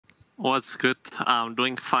What's good? I'm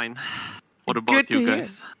doing fine. What about Good to you hear.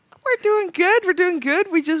 guys? We're doing good. We're doing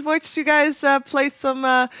good. We just watched you guys play some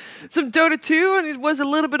Dota 2, and it was a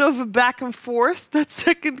little bit of a back and forth that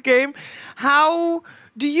second game. How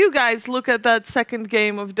do you guys look at that second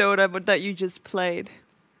game of Dota, but that you just played?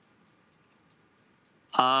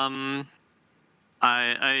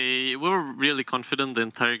 We were really confident the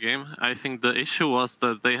entire game. I think the issue was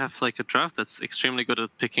that they have like a draft that's extremely good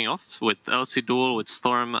at picking off with LC Duel, with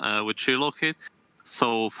Storm, with Relocate.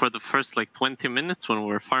 So for the first like 20 minutes when we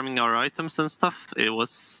were farming our items and stuff, it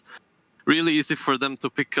was really easy for them to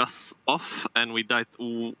pick us off, and we died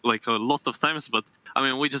like a lot of times. But I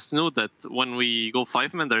mean, we just knew that when we go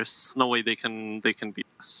 5-man, there's no way they can beat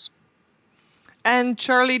us. And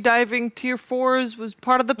Charlie diving tier 4s was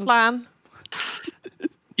part of the plan.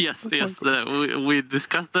 Yes, we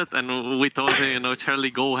discussed that, and we told him,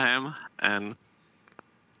 Charlie, go ham, and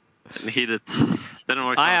he did. Didn't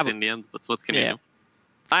work out in the end, but what can you do?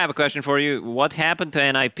 I have a question for you. What happened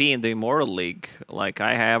to NIP in the Immortal League? Like,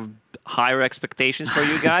 I have higher expectations for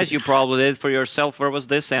you guys. You probably did for yourself. Where was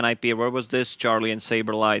this NIP? Where was this Charlie and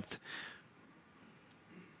SabeRLight?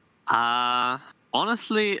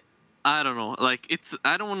 Honestly, I don't know. Like,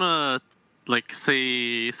 I don't want to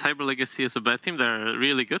say Cyber Legacy is a bad team. They're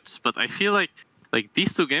really good, but I feel like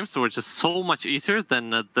these two games were just so much easier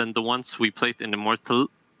than the ones we played in Immortal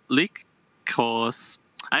League, because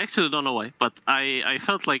I actually don't know why, but I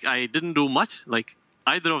felt like I didn't do much like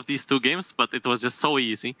either of these two games, but it was just so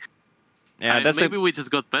easy. Yeah, maybe we just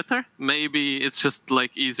got better. Maybe it's just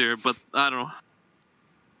like easier, but I don't know.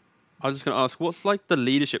 I was just going to ask, what's like the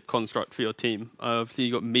leadership construct for your team? Obviously,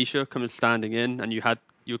 you got Misha coming standing in, and you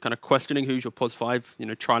were kind of questioning who's your pos 5,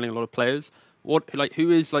 trialing a lot of players. Who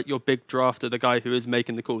is like your big drafter, the guy who is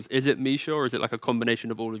making the calls? Is it Misha, or is it like a combination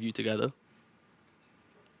of all of you together?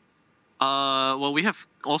 Well, we have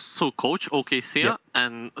also coach OKC,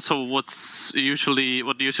 and so what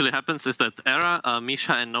usually happens is that Era,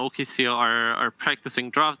 Misha, and OKC are practicing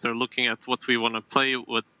draft. They're looking at what we want to play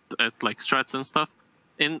with, at like strats and stuff.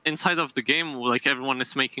 Inside of the game, like everyone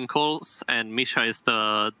is making calls, and Misha is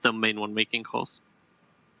the main one making calls.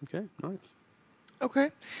 Okay, nice.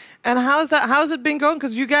 Okay, and how's it been going?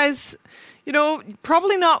 Because you guys,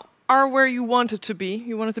 probably not are where you wanted to be.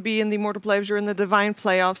 You wanted to be in the Immortal Playoffs, you're in the Divine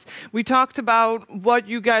Playoffs. We talked about what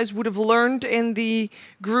you guys would have learned in the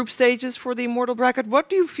group stages for the Immortal Bracket. What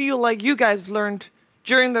do you feel like you guys have learned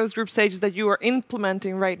during those group stages that you are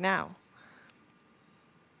implementing right now?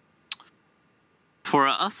 For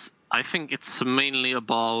us, I think it's mainly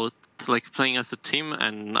about like playing as a team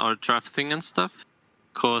and our drafting and stuff.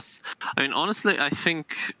 Because, I mean, honestly, I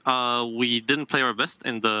think we didn't play our best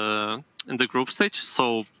in the group stage,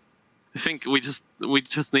 so I think we just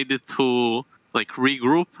needed to like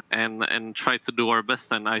regroup and try to do our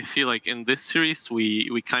best, and I feel like in this series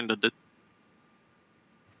we kind of did.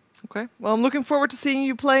 Okay, well, I'm looking forward to seeing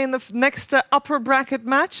you play in the next upper bracket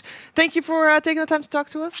match. Thank you for taking the time to talk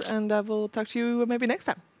to us, and we'll talk to you maybe next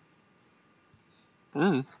time.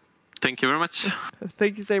 Thank you very much.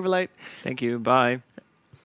 Thank you, SabeRLight. Thank you. Bye.